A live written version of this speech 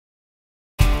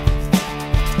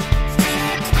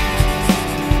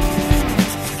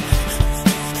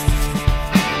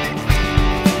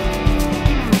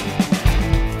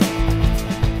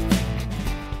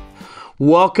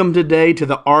Welcome today to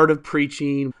the Art of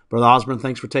Preaching. Brother Osborne,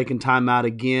 thanks for taking time out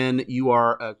again. You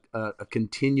are a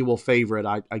continual favorite.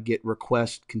 I get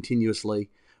requests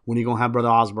continuously when you're going to have Brother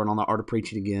Osborne on the Art of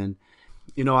Preaching again.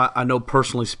 You know, I know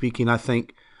personally speaking, I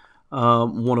think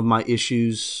one of my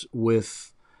issues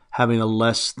with having a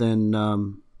less than,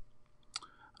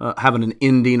 having an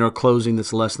ending or closing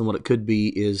that's less than what it could be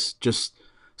is just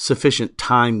sufficient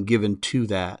time given to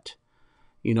that.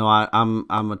 You know, I'm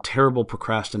a terrible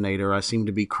procrastinator. I seem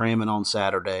to be cramming on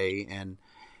Saturday, and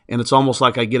it's almost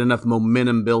like I get enough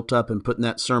momentum built up in putting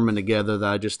that sermon together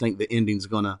that I just think the ending's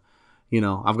gonna,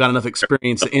 I've got enough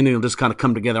experience. The ending will just kind of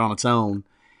come together on its own.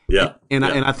 Yeah, and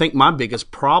yeah, I think my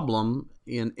biggest problem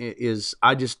is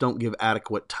I just don't give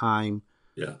adequate time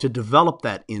yeah, to develop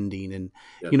that ending. And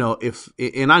yeah,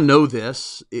 and I know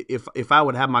this, if I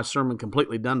would have my sermon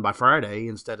completely done by Friday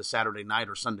instead of Saturday night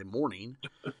or Sunday morning.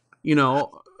 You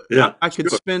know, yeah. I could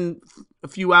Sure. spend a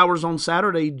few hours on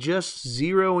Saturday just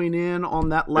zeroing in on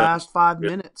that Yeah, last 5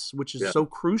 minutes, yeah, which is yeah, so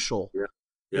crucial yeah,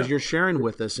 as yeah, you're sharing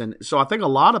with us. And so I think a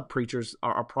lot of preachers,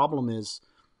 our problem is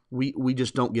we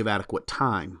just don't give adequate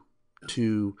time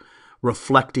to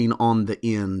reflecting on the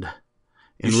end You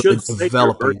and really should save your very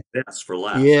developing it. best for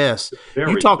last. Yes. The You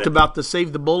very talked best. about the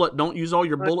save the bullet. Don't use all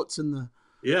your Right. bullets in the.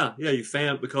 Yeah, yeah. You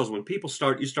fan because when people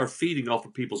start, you start feeding off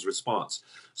of people's response.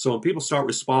 So when people start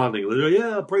responding, they go,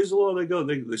 "Yeah, praise the Lord." They go,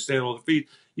 they stand on their feet.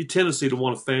 You tendency to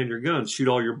want to fan your gun, shoot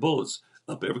all your bullets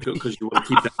up every because you want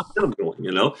to keep that momentum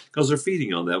going. Because they're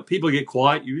feeding on that. People get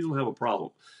quiet, you don't have a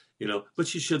problem.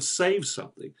 But you should save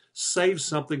something. Save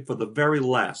something for the very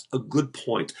last. A good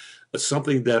point.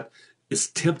 Something that is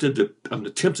tempted to. I'm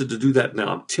tempted to do that now.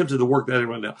 I'm tempted to work that in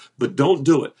right now. But don't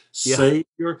do it. Yeah.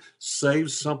 Save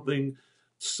something.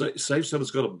 Save something that's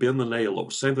going to bend the nail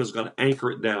over. Something that's going to anchor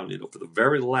it down. For the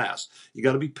very last. You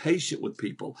got to be patient with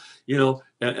people.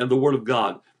 And the Word of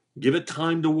God. Give it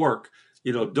time to work.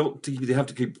 Don't you have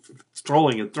to keep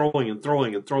throwing and throwing and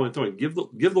throwing and throwing and throwing. Give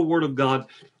the Word of God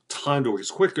time to work.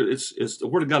 It's quicker. It's the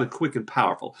Word of God is quick and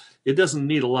powerful. It doesn't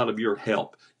need a lot of your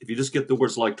help. If you just get the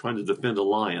words like trying to defend a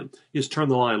lion, you just turn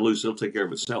the lion loose. It'll take care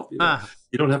of itself. Ah,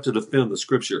 You don't have to defend the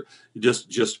Scripture. You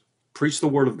just preach the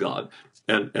Word of God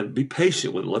and be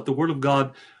patient with it. Let the Word of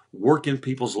God work in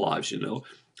people's lives. And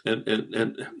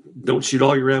don't shoot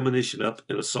all your ammunition up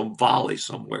into some volley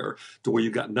somewhere to where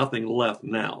you've got nothing left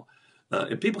now.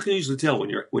 And people can usually tell when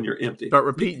you're empty. start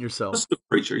repeating yourself. Listen to the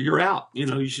preacher, you're out.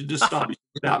 You should just stop. You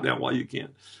should get out now while you can,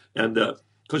 and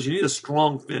because you need a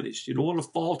strong finish. You don't want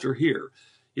to falter here.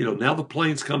 Now the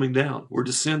plane's coming down. We're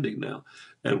descending now,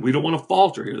 and we don't want to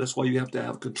falter here. That's why you have to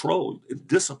have control and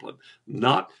discipline,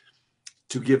 not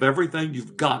to give everything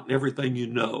you've got and everything you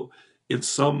know in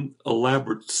some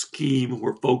elaborate scheme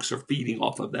where folks are feeding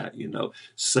off of that.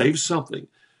 Save something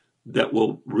that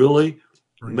will really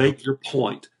Real. make your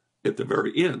point at the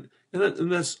very end. And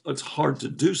it's hard to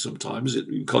do sometimes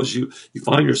because you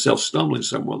find yourself stumbling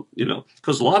somewhere,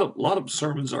 because a lot of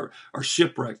sermons are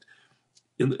shipwrecked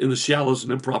in the shallows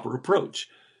and improper approach,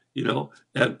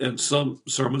 and some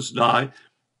sermons die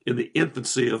in the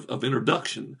infancy of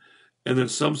introduction. And then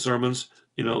some sermons,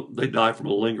 they die from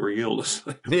a lingering illness.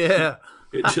 Yeah.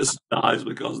 It just dies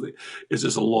because it's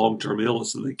just a long-term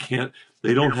illness and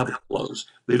they don't have a close.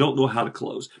 They don't know how to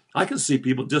close. I can see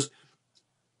people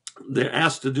they're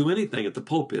asked to do anything at the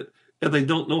pulpit and they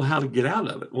don't know how to get out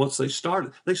of it. Once they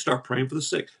start praying for the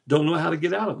sick. Don't know how to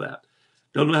get out of that.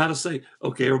 Don't know how to say,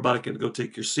 okay, everybody can go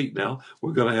take your seat now.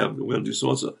 We're going to do so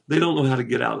and so. They don't know how to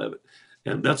get out of it.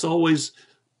 And that's always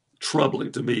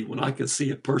troubling to me when I can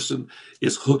see a person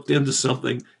is hooked into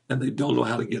something and they don't know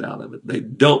how to get out of it. They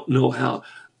don't know how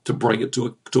to bring it to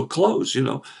a close,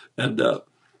 and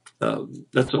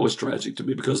that's always tragic to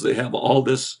me because they have all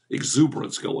this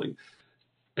exuberance going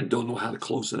and don't know how to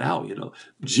close it out.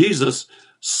 Jesus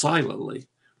silently,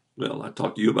 well, I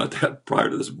talked to you about that prior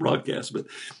to this broadcast, but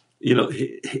he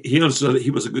understood that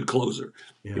he was a good closer.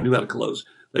 He Yeah. knew how to close.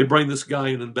 They bring this guy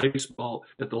in baseball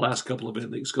at the last couple of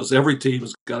innings because every team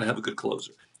has got to have a good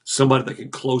closer, somebody that can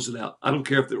close it out. I don't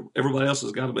care if everybody else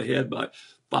has got them ahead by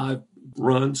 5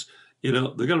 runs. They're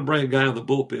going to bring a guy in the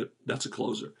bullpen. That's a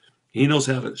closer. He knows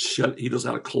how to he knows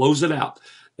how to close it out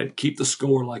and keep the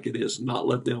score like it is, not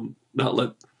let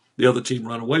the other team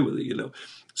run away with it.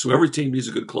 So every team needs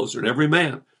a good closer, and every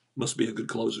man must be a good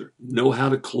closer. Know how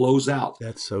to close out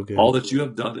That's so good. all that you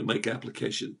have done and make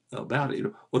application about it,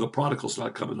 or the prodigal's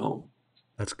not coming home.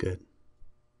 That's good.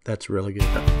 That's really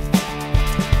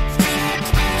good.